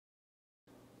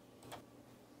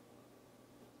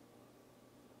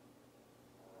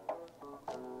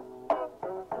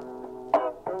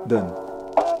Done.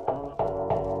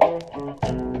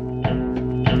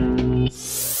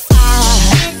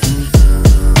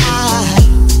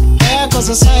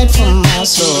 Aside from my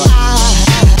soul,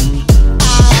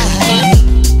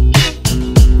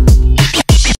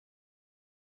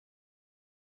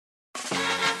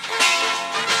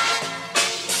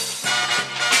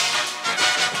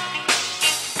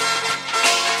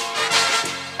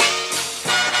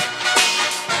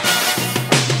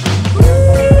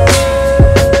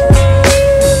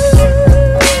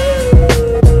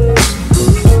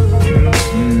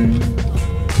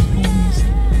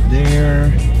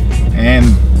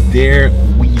 there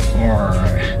we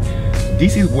are.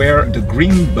 This is where the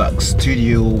GreenBug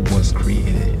studio was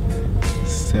created.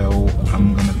 So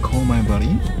I'm gonna call my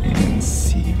buddy and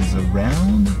see if he's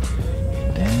around.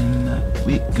 And then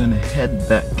we're gonna head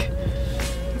back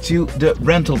to the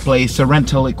rental place, the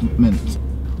rental equipment.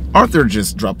 Arthur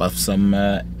just dropped off some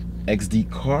XD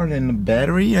card and a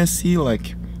battery. I see,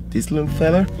 like this little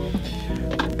fella.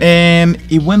 And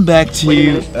he went back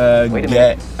to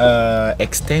get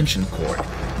extension cord.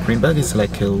 GreenBug is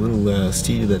like a little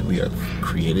studio that we have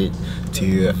created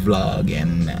to vlog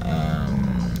and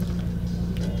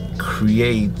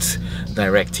create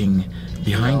directing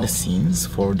behind the scenes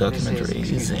for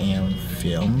documentaries and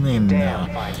film and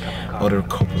other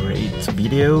corporate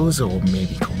videos or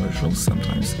maybe commercials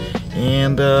sometimes.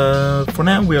 And for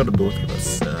now we are the both of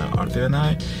us, Arthur and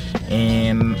I.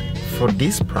 And for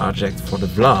this project, for the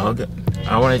vlog,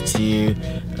 I wanted to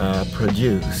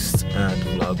produce the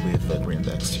vlog with the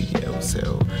GreenBug studio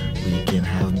so we can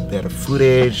have better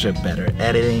footage, better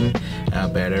editing,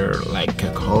 better like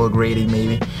color grading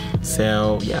maybe.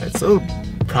 So yeah, it's a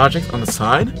project on the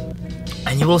side,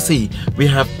 and you will see we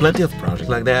have plenty of projects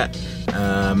like that.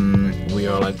 We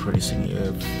are like producing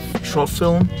a short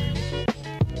film.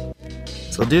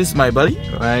 So this is my buddy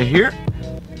right here.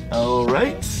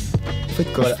 Alright. En fait,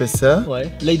 quand je fais ça,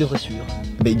 ouais, là il devrait suivre.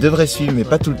 Mais il devrait suivre, mais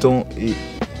pas tout le temps. Et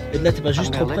là t'es pas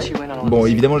juste trop près. Bon,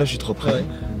 évidemment là je suis trop près, ouais.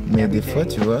 Mais des fois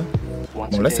tu vois.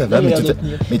 Bon là ça va, mais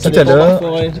tout à l'heure.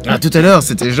 Ah, tout à l'heure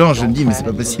c'était genre, je me dis mais c'est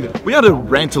pas possible. We are the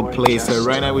rental place,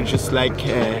 right now we're just like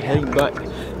heading back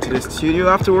to the studio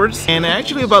afterwards. And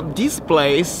actually about this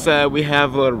place, we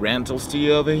have a rental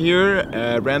studio over here,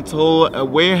 a rental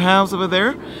warehouse over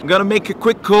there. I'm gonna make a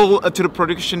quick call to the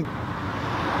production.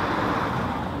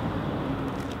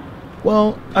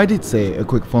 Well, I did say a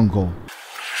quick phone call.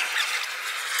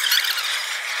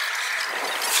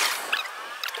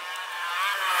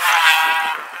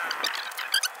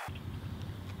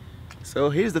 So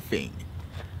here's the thing.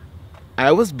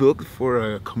 I was booked for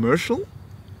a commercial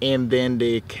and then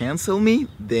they cancel me,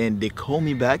 then they call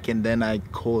me back, and then I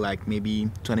call like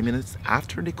maybe 20 minutes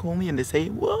after they call me and they say,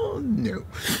 well, no.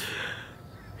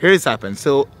 Here's happened.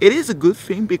 So it is a good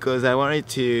thing because I wanted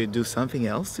to do something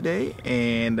else today,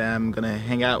 and I'm gonna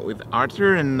hang out with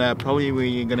Arthur and probably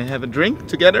we're gonna have a drink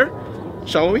together,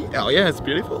 shall we? Oh yeah, it's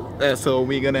beautiful. So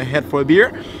we're gonna head for a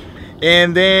beer,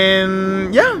 and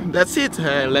then yeah, that's it.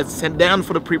 Let's head down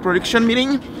for the pre-production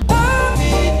meeting.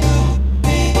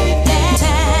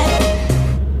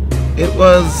 It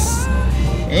was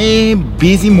a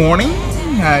busy morning.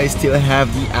 I still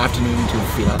have the afternoon to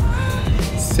fill up.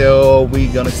 So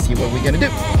we're gonna see what we're gonna do.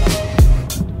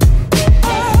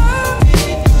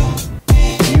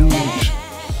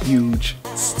 Huge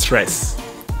stress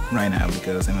right now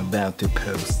because I'm about to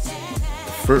post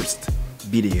the first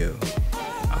video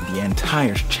of the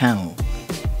entire channel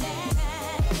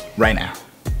right now.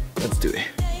 Let's do it.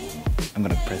 I'm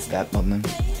gonna press that button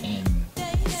and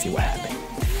see what happens.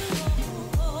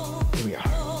 Here we are.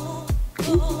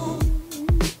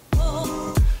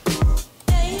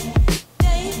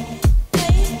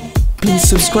 Please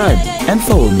subscribe and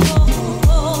follow me.